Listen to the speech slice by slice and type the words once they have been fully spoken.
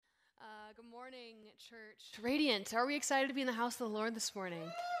Good morning, church. Radiant, are we excited to be in the house of the Lord this morning?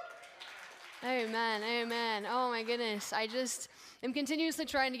 Amen, amen. Oh my goodness, I just am continuously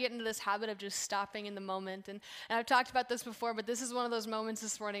trying to get into this habit of just stopping in the moment. And I've talked about this before, but this is one of those moments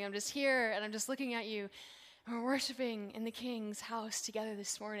this morning. I'm just here and I'm just looking at you. We're worshiping in the King's house together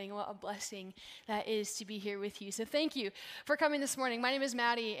this morning. What a blessing that is to be here with you. So thank you for coming this morning. My name is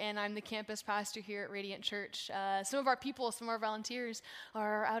Maddie, and I'm the campus pastor here at Radiant Church. Some of our people, some of our volunteers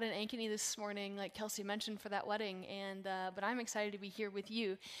are out in Ankeny this morning, like Kelsey mentioned, for that wedding. But I'm excited to be here with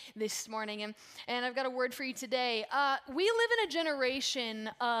you this morning. And I've got a word for you today. We live in a generation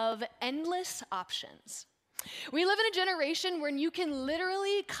of endless options. We live in a generation where you can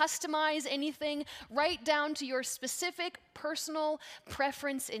literally customize anything right down to your specific personal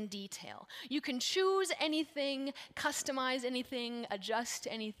preference in detail. You can choose anything, customize anything, adjust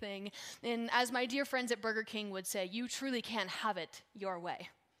anything. And as my dear friends at Burger King would say, you truly can have it your way.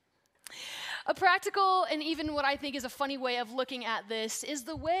 A practical and even what I think is a funny way of looking at this is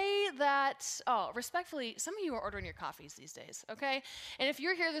the way that, respectfully, some of you are ordering your coffees these days, okay? And if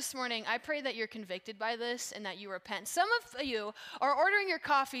you're here this morning, I pray that you're convicted by this and that you repent. Some of you are ordering your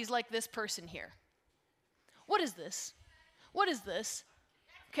coffees like this person here. What is this? What is this?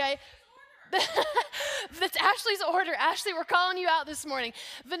 Okay? That's Ashley's order. Ashley, we're calling you out this morning.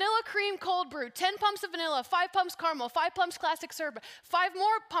 Vanilla cream cold brew, 10 pumps of vanilla, 5 pumps caramel, 5 pumps classic syrup, 5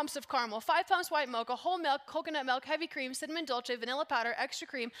 more pumps of caramel, 5 pumps white mocha, whole milk, coconut milk, heavy cream, cinnamon dolce, vanilla powder, extra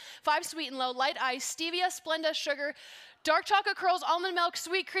cream, 5 sweet and low, light ice, stevia, Splenda, sugar, dark chocolate curls, almond milk,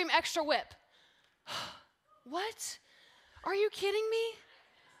 sweet cream, extra whip. What? Are you kidding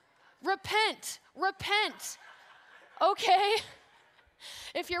me? Repent. Okay.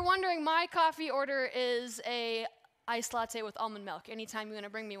 If you're wondering, my coffee order is a iced latte with almond milk. Anytime you want to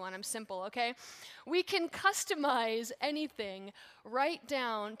bring me one, I'm simple, okay? We can customize anything right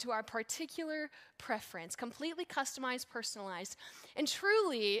down to our particular preference, completely customized, personalized. And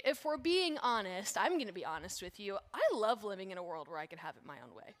truly, if we're being honest, I'm going to be honest with you, I love living in a world where I can have it my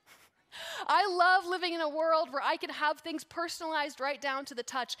own way. I love living in a world where I can have things personalized right down to the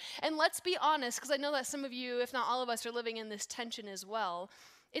touch. And let's be honest, because I know that some of you, if not all of us, are living in this tension as well.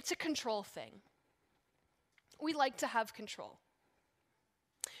 It's a control thing. We like to have control.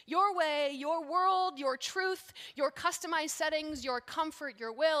 Your way, your world, your truth, your customized settings, your comfort,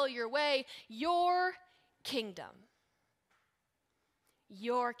 your will, your way, your kingdom.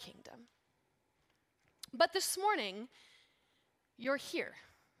 Your kingdom. But this morning, you're here.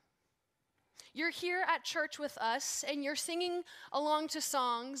 You're here at church with us, and you're singing along to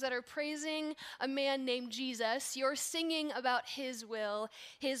songs that are praising a man named Jesus. You're singing about his will,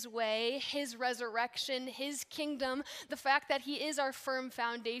 his way, his resurrection, his kingdom, the fact that he is our firm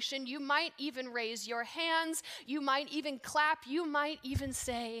foundation. You might even raise your hands. You might even clap. You might even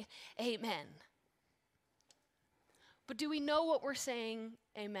say amen. But do we know what we're saying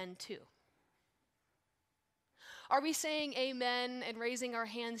amen to? Are we saying amen and raising our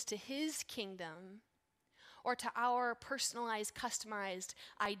hands to his kingdom or to our personalized, customized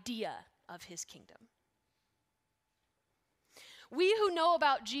idea of his kingdom? We who know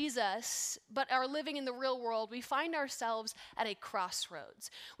about Jesus but are living in the real world, we find ourselves at a crossroads.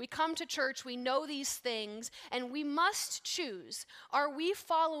 We come to church, we know these things, and we must choose. Are we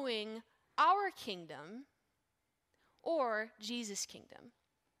following our kingdom or Jesus' kingdom?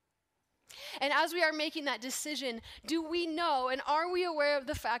 And as we are making that decision, do we know and are we aware of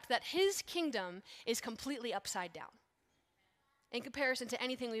the fact that his kingdom is completely upside down in comparison to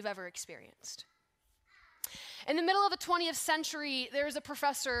anything we've ever experienced? In the middle of the 20th century, there was a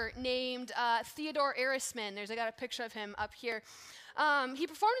professor named Theodore Erisman. I got a picture of him up here. He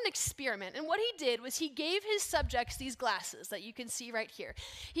performed an experiment, and what he did was he gave his subjects these glasses that you can see right here.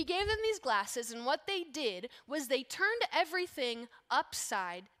 He gave them these glasses, and what they did was they turned everything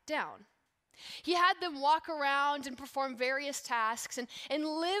upside down. He had them walk around and perform various tasks and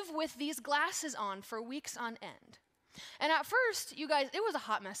live with these glasses on for weeks on end. And at first, you guys, it was a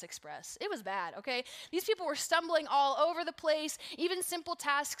hot mess express. It was bad, okay? These people were stumbling all over the place. Even simple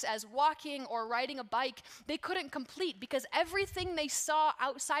tasks as walking or riding a bike, they couldn't complete because everything they saw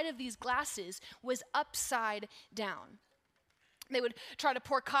outside of these glasses was upside down. They would try to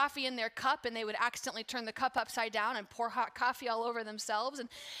pour coffee in their cup, and they would accidentally turn the cup upside down and pour hot coffee all over themselves. And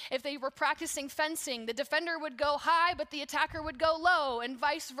if they were practicing fencing, the defender would go high, but the attacker would go low, and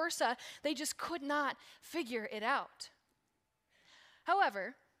vice versa. They just could not figure it out.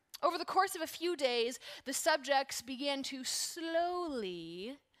 However, over the course of a few days, the subjects began to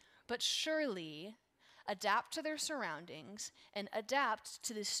slowly but surely adapt to their surroundings and adapt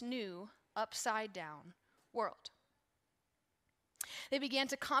to this new upside-down world. They began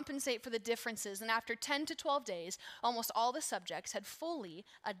to compensate for the differences, and after 10 to 12 days, almost all the subjects had fully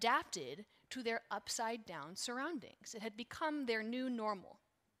adapted to their upside-down surroundings. It had become their new normal.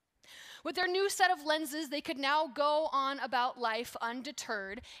 With their new set of lenses, they could now go on about life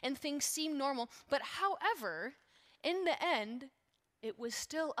undeterred, and things seemed normal. But however, in the end, it was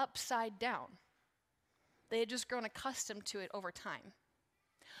still upside down. They had just grown accustomed to it over time.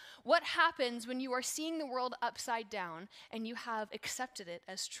 What happens when you are seeing the world upside down and you have accepted it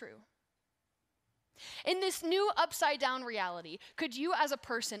as true? In this new upside down reality, could you as a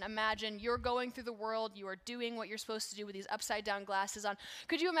person imagine you're going through the world, you are doing what you're supposed to do with these upside down glasses on?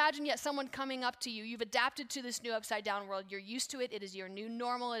 Could you imagine yet someone coming up to you, you've adapted to this new upside down world, you're used to it, it is your new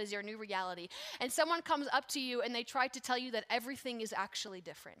normal, it is your new reality, and someone comes up to you and they try to tell you that everything is actually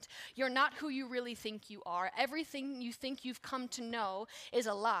different. You're not who you really think you are. Everything you think you've come to know is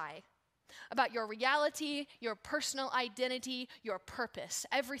a lie about your reality, your personal identity, your purpose.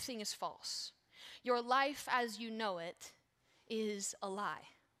 Everything is false. Your life as you know it is a lie.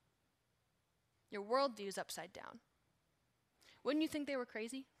 Your worldview is upside down. Wouldn't you think they were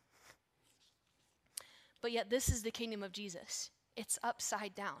crazy? But yet this is the kingdom of Jesus. It's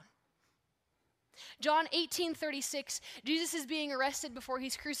upside down. John 18:36, Jesus is being arrested before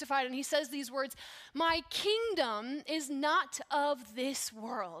he's crucified, and he says these words, "My kingdom is not of this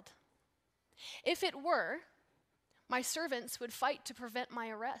world. If it were, my servants would fight to prevent my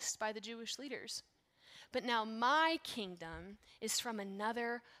arrest by the Jewish leaders. But now my kingdom is from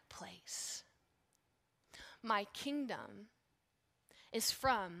another place." My kingdom is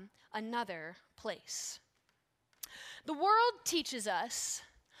from another place. The world teaches us,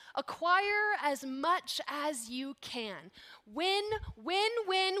 acquire as much as you can. Win,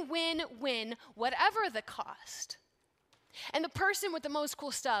 whatever the cost. And the person with the most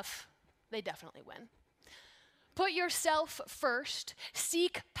cool stuff, they definitely win. Put yourself first.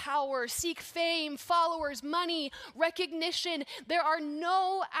 Seek power, seek fame, followers, money, recognition. There are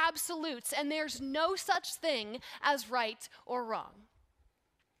no absolutes, and there's no such thing as right or wrong.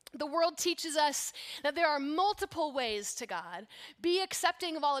 The world teaches us that there are multiple ways to God. Be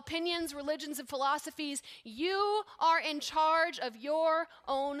accepting of all opinions, religions, and philosophies. You are in charge of your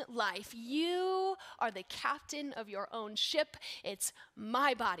own life. You are the captain of your own ship. It's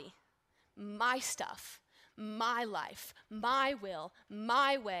my body, my stuff, my life, my will,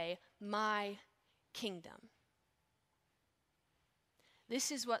 my way, my kingdom.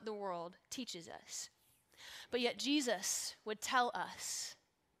 This is what the world teaches us. But yet Jesus would tell us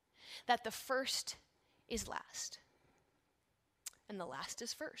that the first is last, and the last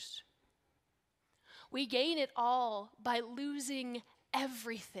is first. We gain it all by losing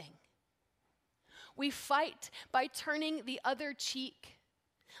everything. We fight by turning the other cheek.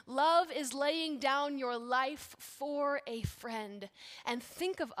 Love is laying down your life for a friend, and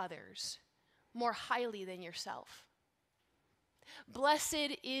think of others more highly than yourself.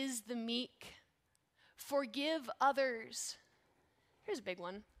 Blessed is the meek. Forgive others. Here's a big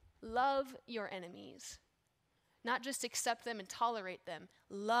one. Love your enemies. Not just accept them and tolerate them.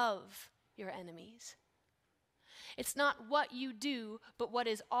 Love your enemies. It's not what you do, but what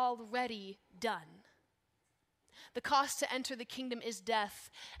is already done. The cost to enter the kingdom is death,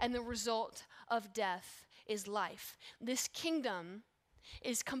 and the result of death is life. This kingdom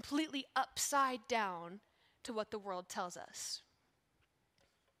is completely upside down to what the world tells us.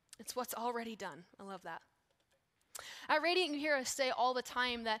 It's what's already done. I love that. At Radiant, you hear us say all the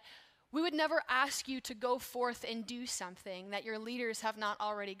time that we would never ask you to go forth and do something that your leaders have not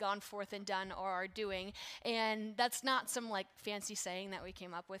already gone forth and done or are doing. And that's not some fancy saying that we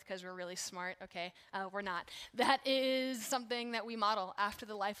came up with because we're really smart. Okay, we're not. That is something that we model after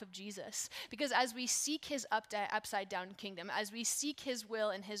the life of Jesus. Because as we seek his upside down kingdom, as we seek his will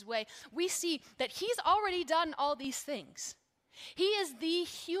and his way, we see that he's already done all these things. He is the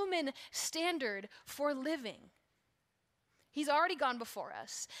human standard for living. He's already gone before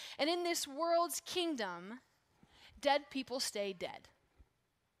us. And in this world's kingdom, dead people stay dead.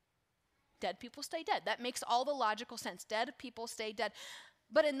 Dead people stay dead. That makes all the logical sense. Dead people stay dead.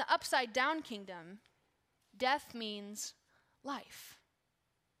 But in the upside down kingdom, death means life.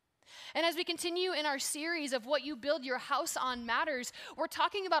 And as we continue in our series of What You Build Your House On Matters, we're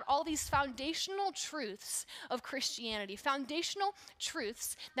talking about all these foundational truths of Christianity, foundational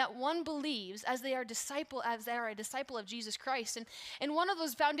truths that one believes as they are a disciple of Jesus Christ. And one of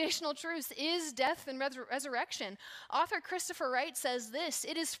those foundational truths is death and resurrection. Author Christopher Wright says this: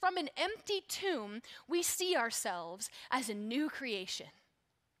 "It is from an empty tomb we see ourselves as a new creation,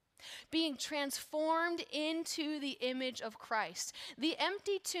 being transformed into the image of Christ. The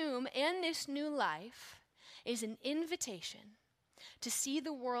empty tomb and this new life is an invitation to see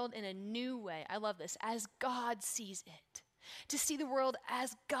the world in a new way. I love this, as God sees it. To see the world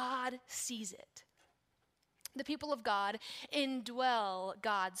as God sees it. The people of God indwell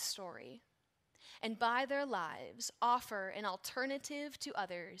God's story, and by their lives offer an alternative to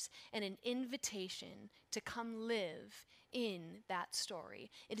others and an invitation to come live in that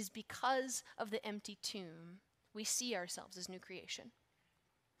story. It is because of the empty tomb we see ourselves as new creation.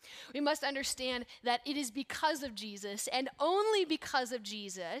 We must understand that it is because of Jesus, and only because of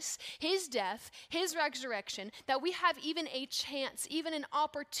Jesus, his death, his resurrection, that we have even a chance, even an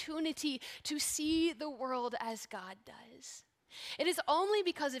opportunity to see the world as God does. It is only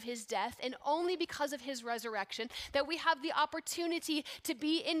because of his death and only because of his resurrection that we have the opportunity to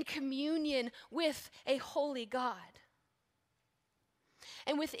be in communion with a holy God.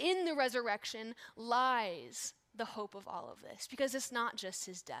 And within the resurrection lies the hope of all of this, because it's not just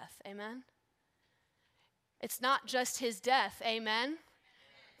his death, amen? It's not just his death, amen?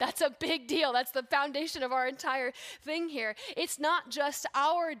 That's a big deal. That's the foundation of our entire thing here. It's not just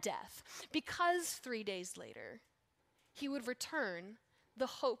our death, because 3 days later, he would return the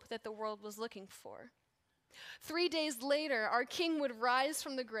hope that the world was looking for. 3 days later, our King would rise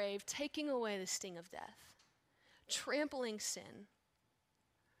from the grave, taking away the sting of death, trampling sin,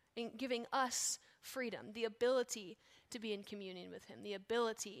 and giving us freedom, the ability to be in communion with him, the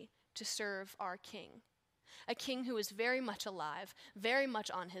ability to serve our King. A King who is very much alive, very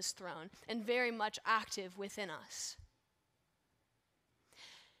much on his throne, and very much active within us.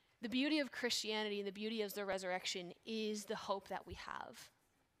 The beauty of Christianity, the beauty of the resurrection, is the hope that we have.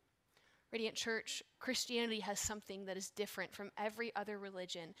 Radiant Church, Christianity has something that is different from every other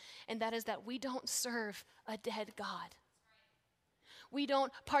religion, and that is that we don't serve a dead God. We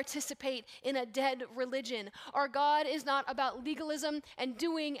don't participate in a dead religion. Our God is not about legalism and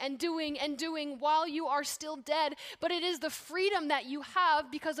doing and doing and doing while you are still dead, but it is the freedom that you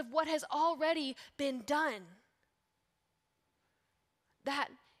have because of what has already been done. That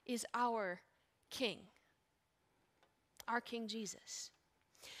is our King Jesus.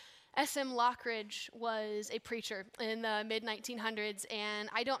 S.M. Lockridge was a preacher in the mid-1900s, and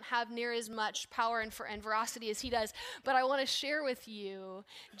I don't have near as much power and veracity as he does, but I want to share with you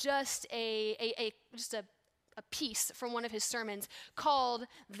just a piece from one of his sermons called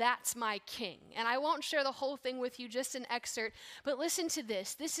 "That's My King." And I won't share the whole thing with you, just an excerpt, but listen to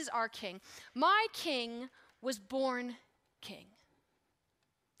this. This is our King. My King was born king.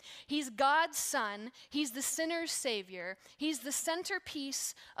 He's God's son. He's the sinner's savior. He's the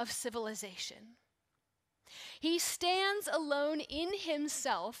centerpiece of civilization. He stands alone in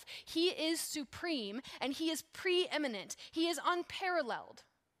himself. He is supreme, and he is preeminent. He is unparalleled.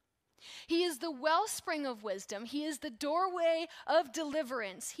 He is the wellspring of wisdom. He is the doorway of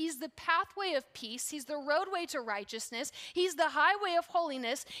deliverance. He's the pathway of peace. He's the roadway to righteousness. He's the highway of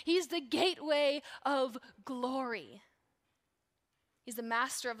holiness. He's the gateway of glory. He's the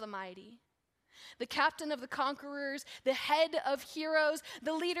master of the mighty, the captain of the conquerors, the head of heroes,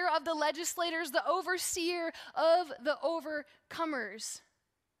 the leader of the legislators, the overseer of the overcomers,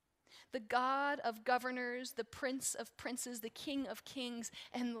 the God of governors, the prince of princes, the king of kings,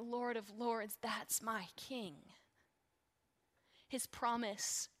 and the Lord of lords. That's my King. His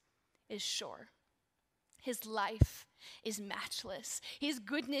promise is sure. His life is matchless. His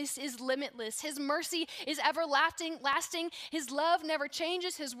goodness is limitless. His mercy is everlasting. His love never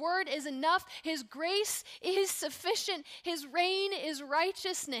changes. His word is enough. His grace is sufficient. His reign is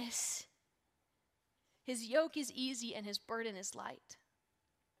righteousness. His yoke is easy and his burden is light.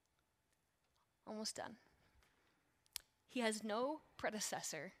 Almost done. He has no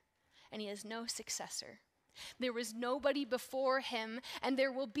predecessor and he has no successor. There was nobody before him, and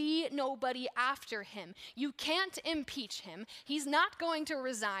there will be nobody after him. You can't impeach him. He's not going to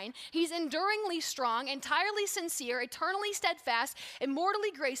resign. He's enduringly strong, entirely sincere, eternally steadfast,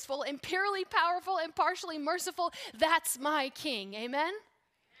 immortally graceful, imperially powerful, impartially merciful. That's my King. Amen?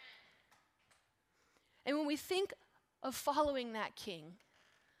 And when we think of following that King,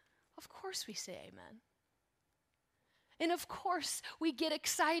 of course we say amen. And of course, we get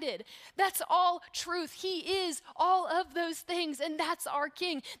excited. That's all truth. He is all of those things, and that's our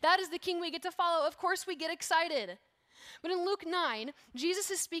King. That is the King we get to follow. Of course, we get excited. But in Luke 9,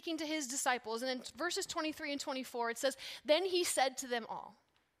 Jesus is speaking to his disciples, and in verses 23 and 24, it says, "Then he said to them all,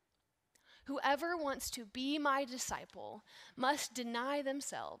 'Whoever wants to be my disciple must deny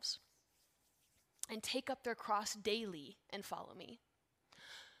themselves and take up their cross daily and follow me.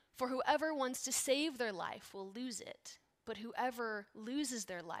 For whoever wants to save their life will lose it. But whoever loses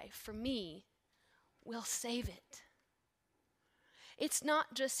their life for me will save it.'" It's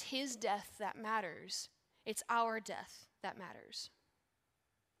not just his death that matters. It's our death that matters.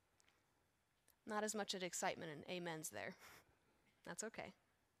 Not as much excitement and amens there. That's okay.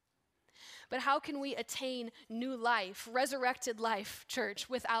 But how can we attain new life, resurrected life, church,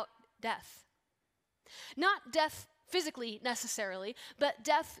 without death? Not death physically necessarily, but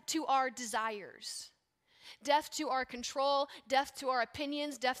death to our desires. Death to our control, death to our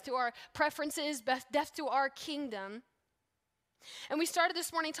opinions, death to our preferences, death to our kingdom. And we started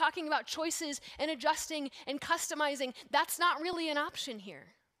this morning talking about choices and adjusting and customizing. That's not really an option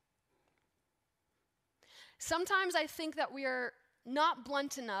here. Sometimes I think that we are not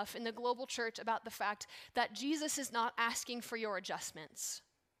blunt enough in the global church about the fact that Jesus is not asking for your adjustments.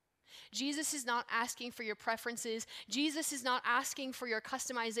 Jesus is not asking for your preferences. Jesus is not asking for your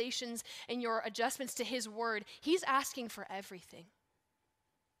customizations and your adjustments to his word. He's asking for everything.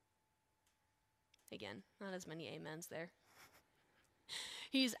 Again, not as many amens there.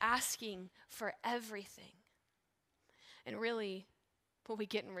 He's asking for everything. And really, what we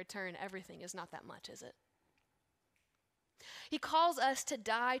get in return, everything is not that much, is it? He calls us to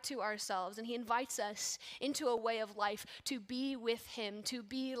die to ourselves, and he invites us into a way of life to be with him, to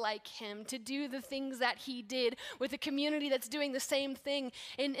be like him, to do the things that he did with a community that's doing the same thing.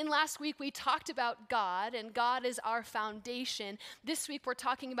 In last week, we talked about God, and God is our foundation. This week, we're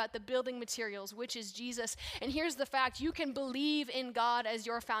talking about the building materials, which is Jesus. And here's the fact: you can believe in God as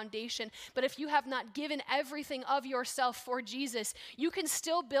your foundation, but if you have not given everything of yourself for Jesus, you can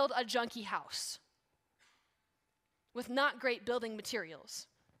still build a junky house with not great building materials.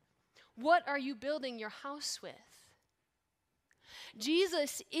 What are you building your house with?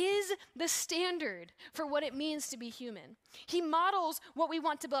 Jesus is the standard for what it means to be human. He models what we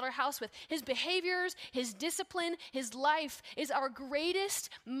want to build our house with. His behaviors, his discipline, his life is our greatest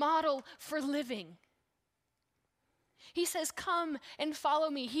model for living. He says, come and follow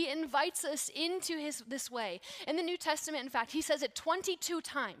me. He invites us into this way. In the New Testament, in fact, he says it 22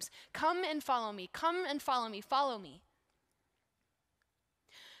 times. Come and follow me. Come and follow me. Follow me.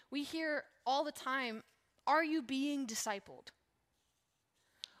 We hear all the time, are you being discipled?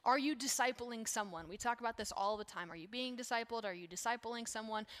 Are you discipling someone? We talk about this all the time. Are you being discipled? Are you discipling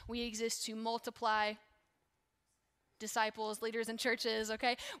someone? We exist to multiply disciples, leaders in churches,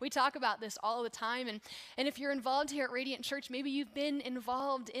 okay? We talk about this all the time. And if you're involved here at Radiant Church, maybe you've been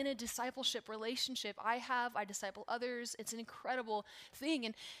involved in a discipleship relationship. I disciple others. It's an incredible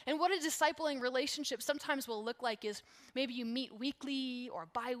thing. And what a discipling relationship sometimes will look like is maybe you meet weekly or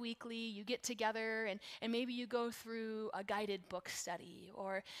bi-weekly, you get together and maybe you go through a guided book study,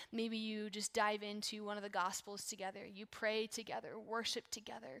 or maybe you just dive into one of the gospels together. You pray together, worship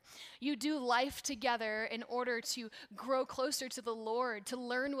together. You do life together in order to grow closer to the Lord, to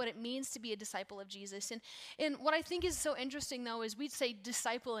learn what it means to be a disciple of Jesus. And what I think is so interesting, though, is we say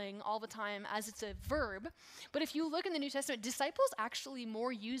discipling all the time as it's a verb, but if you look in the New Testament, disciple is actually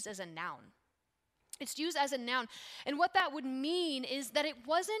more used as a noun. It's used as a noun. And what that would mean is that it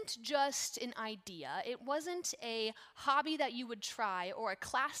wasn't just an idea. It wasn't a hobby that you would try or a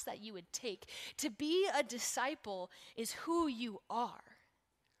class that you would take. To be a disciple is who you are.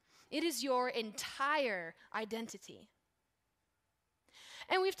 It is your entire identity.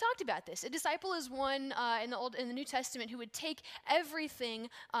 And we've talked about this. A disciple is one in the New Testament who would take everything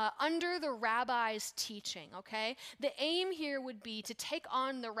under the rabbi's teaching, okay? The aim here would be to take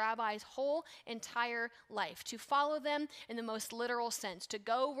on the rabbi's whole entire life, to follow them in the most literal sense, to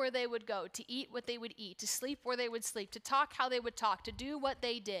go where they would go, to eat what they would eat, to sleep where they would sleep, to talk how they would talk, to do what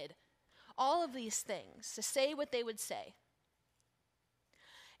they did. All of these things, to say what they would say.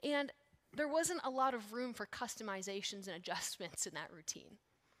 And there wasn't a lot of room for customizations and adjustments in that routine.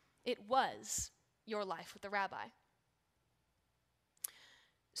 It was your life with the rabbi.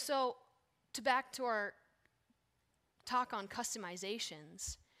 So, back to our talk on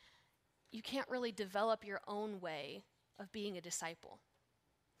customizations, you can't really develop your own way of being a disciple.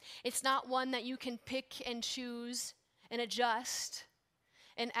 It's not one that you can pick and choose and adjust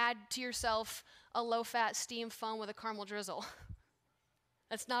and add to yourself a low-fat steam foam with a caramel drizzle.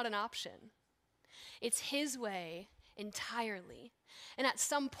 That's not an option. It's his way entirely. And at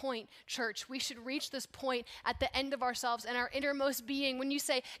some point, church, we should reach this point at the end of ourselves and our innermost being when you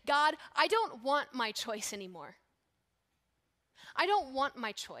say, God, I don't want my choice anymore. I don't want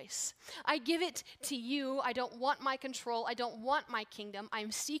my choice. I give it to you. I don't want my control. I don't want my kingdom.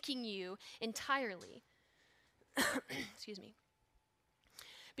 I'm seeking you entirely. Excuse me.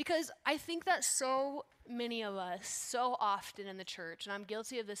 Because I think that so many of us, so often in the church, and I'm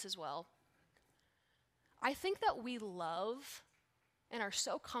guilty of this as well, I think that we love and are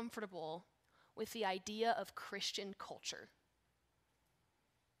so comfortable with the idea of Christian culture.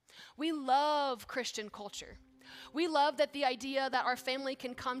 We love Christian culture. We love that the idea that our family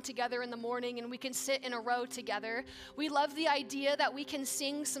can come together in the morning and we can sit in a row together. We love the idea that we can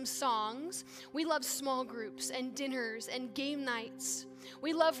sing some songs. We love small groups and dinners and game nights.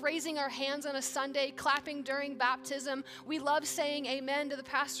 We love raising our hands on a Sunday, clapping during baptism. We love saying amen to the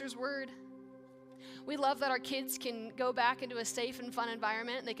pastor's word. We love that our kids can go back into a safe and fun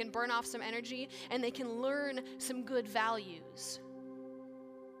environment. They can burn off some energy and they can learn some good values.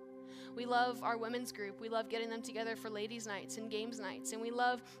 We love our women's group. We love getting them together for ladies' nights and games nights. And we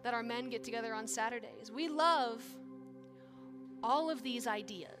love that our men get together on Saturdays. We love all of these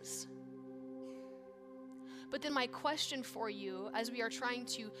ideas. But then my question for you, as we are trying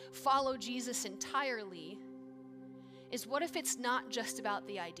to follow Jesus entirely, is what if it's not just about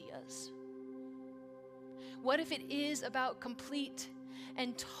the ideas? What if it is about complete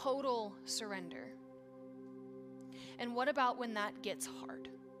and total surrender? And what about when that gets hard?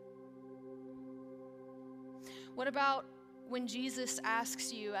 What about when Jesus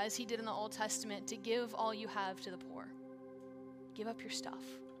asks you, as he did in the Old Testament, to give all you have to the poor? Give up your stuff.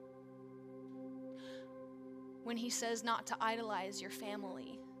 When he says not to idolize your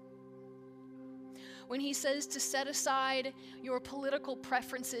family. When he says to set aside your political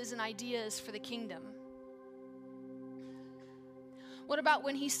preferences and ideas for the kingdom. What about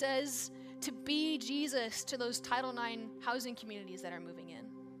when he says to be Jesus to those Title IX housing communities that are moving in?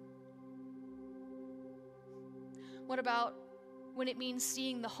 What about when it means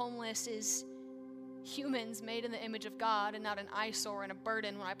seeing the homeless as humans made in the image of God and not an eyesore and a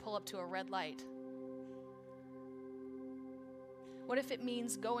burden when I pull up to a red light? What if it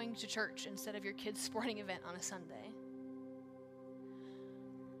means going to church instead of your kid's sporting event on a Sunday?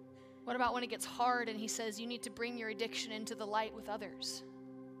 What about when it gets hard and he says you need to bring your addiction into the light with others?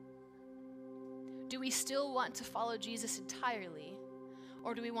 Do we still want to follow Jesus entirely,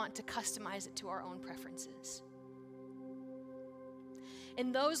 or do we want to customize it to our own preferences?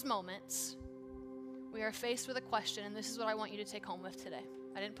 In those moments, we are faced with a question, and this is what I want you to take home with today.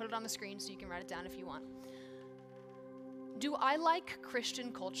 I didn't put it on the screen, so you can write it down if you want. Do I like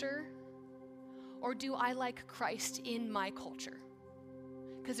Christian culture, or do I like Christ in my culture?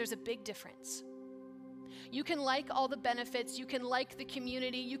 Because there's a big difference. You can like all the benefits, you can like the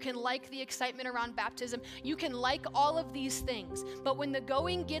community, you can like the excitement around baptism, you can like all of these things, but when the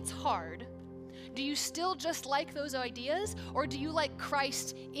going gets hard, do you still just like those ideas, or do you like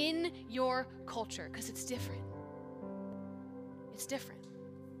Christ in your culture? Because it's different. It's different.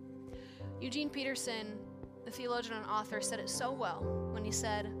 Eugene Peterson, the theologian and author, said it so well when he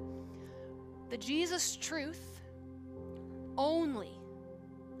said, the Jesus truth only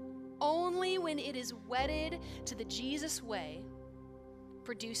when it is wedded to the Jesus way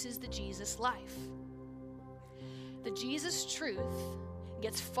produces the Jesus life. The Jesus truth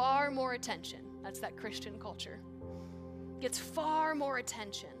gets far more attention. That's that Christian culture. Gets far more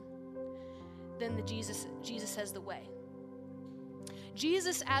attention than the Jesus as the way.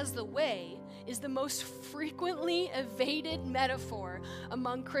 Jesus as the way is the most frequently evaded metaphor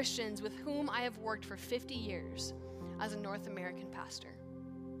among Christians with whom I have worked for 50 years as a North American pastor.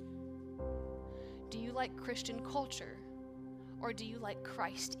 Do you like Christian culture, or do you like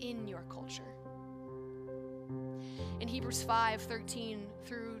Christ in your culture? In Hebrews 5:13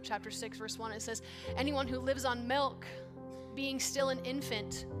 through chapter 6, verse 1, it says, anyone who lives on milk, being still an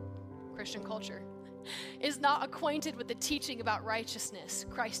infant, Christian culture, is not acquainted with the teaching about righteousness,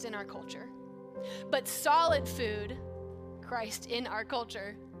 Christ in our culture. But solid food, Christ in our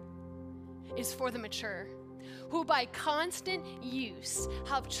culture, is for the mature, who by constant use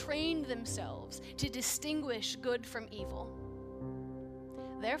have trained themselves to distinguish good from evil.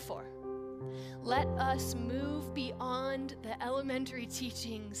 Therefore, let us move beyond the elementary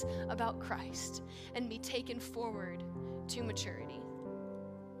teachings about Christ and be taken forward to maturity.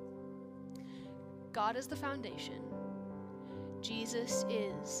 God is the foundation. Jesus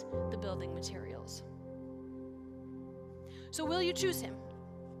is the building materials. So will you choose him?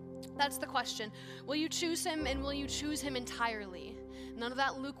 That's the question. Will you choose him, and will you choose him entirely? None of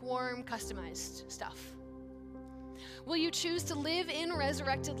that lukewarm, customized stuff. Will you choose to live in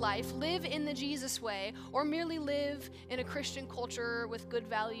resurrected life, live in the Jesus way, or merely live in a Christian culture with good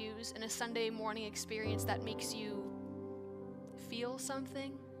values and a Sunday morning experience that makes you feel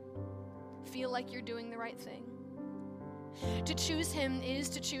something? Feel like you're doing the right thing? To choose him is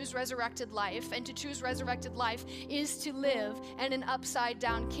to choose resurrected life, and to choose resurrected life is to live in an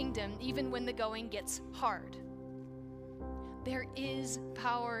upside-down kingdom, even when the going gets hard. There is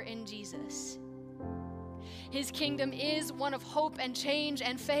power in Jesus. His kingdom is one of hope and change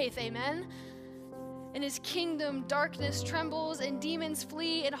and faith, amen? In his kingdom, darkness trembles and demons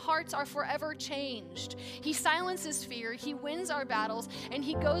flee and hearts are forever changed. He silences fear, he wins our battles, and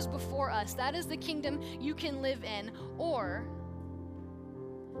he goes before us. That is the kingdom you can live in, or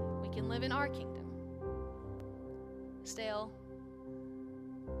we can live in our kingdom. Stale,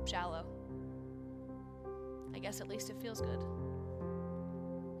 shallow. I guess at least it feels good.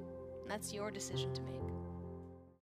 And that's your decision to make.